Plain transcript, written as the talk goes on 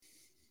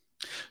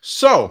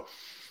So,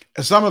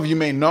 as some of you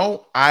may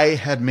know, I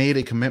had made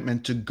a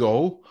commitment to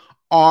go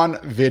on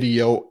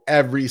video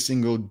every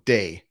single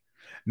day.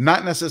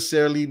 Not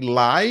necessarily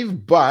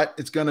live, but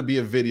it's going to be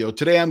a video.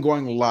 Today I'm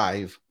going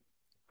live.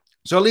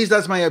 So at least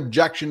that's my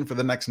objection for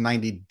the next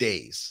 90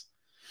 days.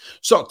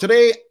 So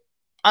today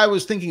I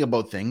was thinking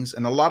about things,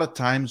 and a lot of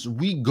times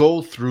we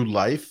go through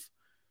life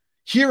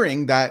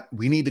hearing that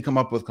we need to come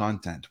up with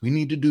content, we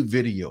need to do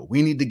video,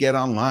 we need to get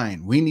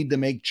online, we need to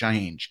make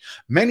change.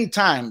 Many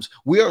times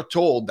we are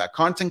told that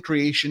content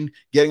creation,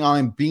 getting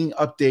on, being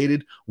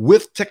updated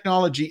with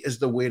technology is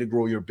the way to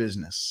grow your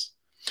business.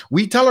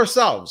 We tell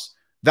ourselves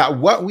that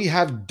what we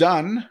have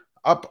done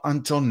up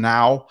until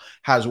now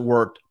has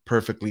worked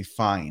perfectly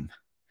fine.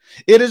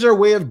 It is our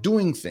way of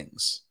doing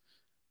things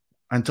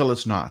until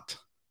it's not.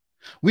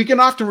 We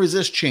can often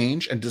resist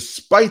change, and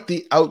despite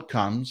the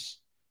outcomes,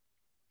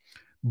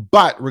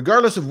 but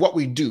regardless of what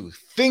we do,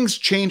 things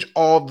change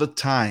all the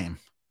time.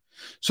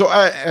 So,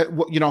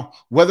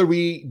 whether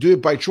we do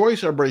it by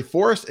choice or by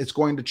force, it's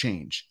going to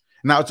change.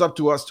 Now it's up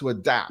to us to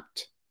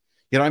adapt.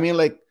 You know what I mean?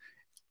 Like,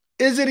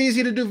 is it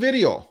easy to do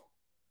video?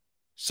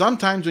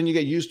 Sometimes when you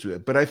get used to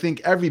it, but I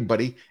think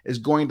everybody is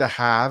going to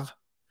have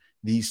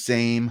the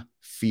same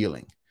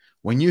feeling.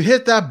 When you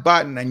hit that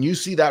button and you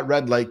see that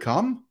red light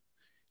come,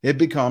 it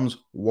becomes,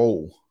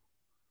 whoa,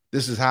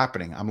 this is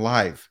happening. I'm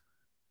live.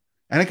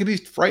 And it can be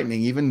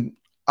frightening even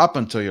up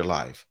until you're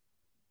live.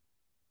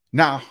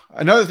 Now,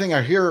 another thing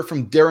I hear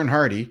from Darren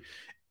Hardy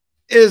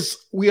is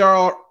we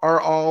are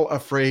all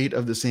afraid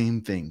of the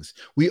same things.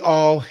 We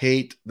all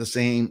hate the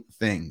same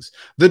things.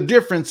 The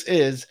difference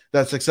is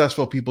that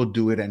successful people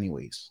do it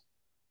anyways.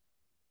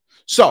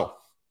 So,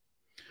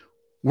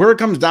 where it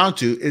comes down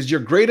to is your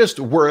greatest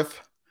worth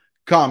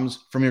comes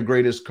from your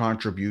greatest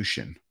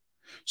contribution.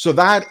 So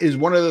that is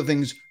one of the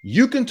things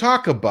you can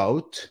talk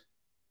about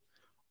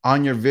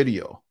on your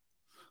video.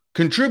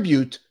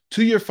 Contribute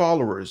to your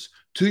followers,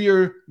 to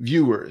your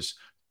viewers,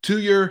 to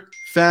your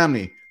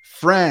family,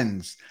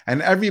 friends,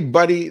 and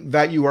everybody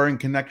that you are in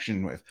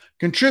connection with.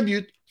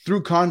 Contribute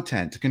through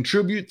content,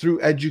 contribute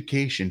through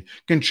education,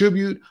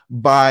 contribute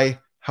by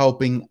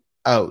helping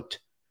out.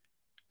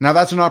 Now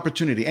that's an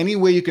opportunity. Any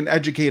way you can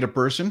educate a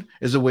person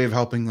is a way of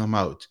helping them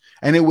out.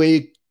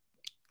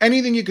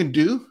 Anything you can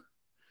do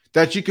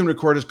that you can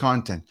record as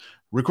content,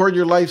 record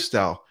your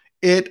lifestyle.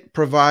 It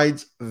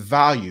provides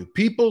value.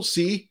 People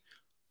see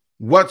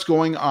what's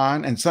going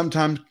on and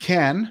sometimes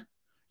can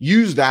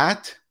use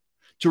that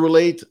to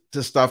relate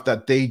to stuff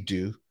that they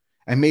do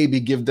and maybe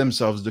give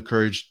themselves the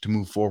courage to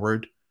move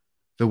forward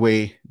the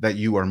way that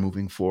you are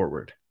moving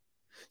forward.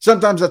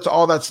 Sometimes that's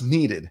all that's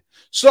needed.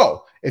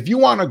 So if you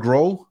want to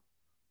grow,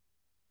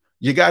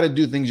 you got to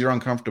do things you're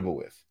uncomfortable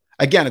with.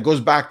 Again, it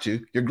goes back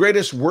to your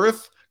greatest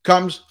worth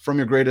comes from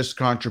your greatest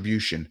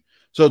contribution.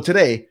 So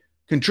today,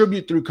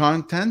 contribute through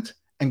content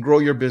and grow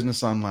your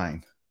business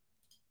online.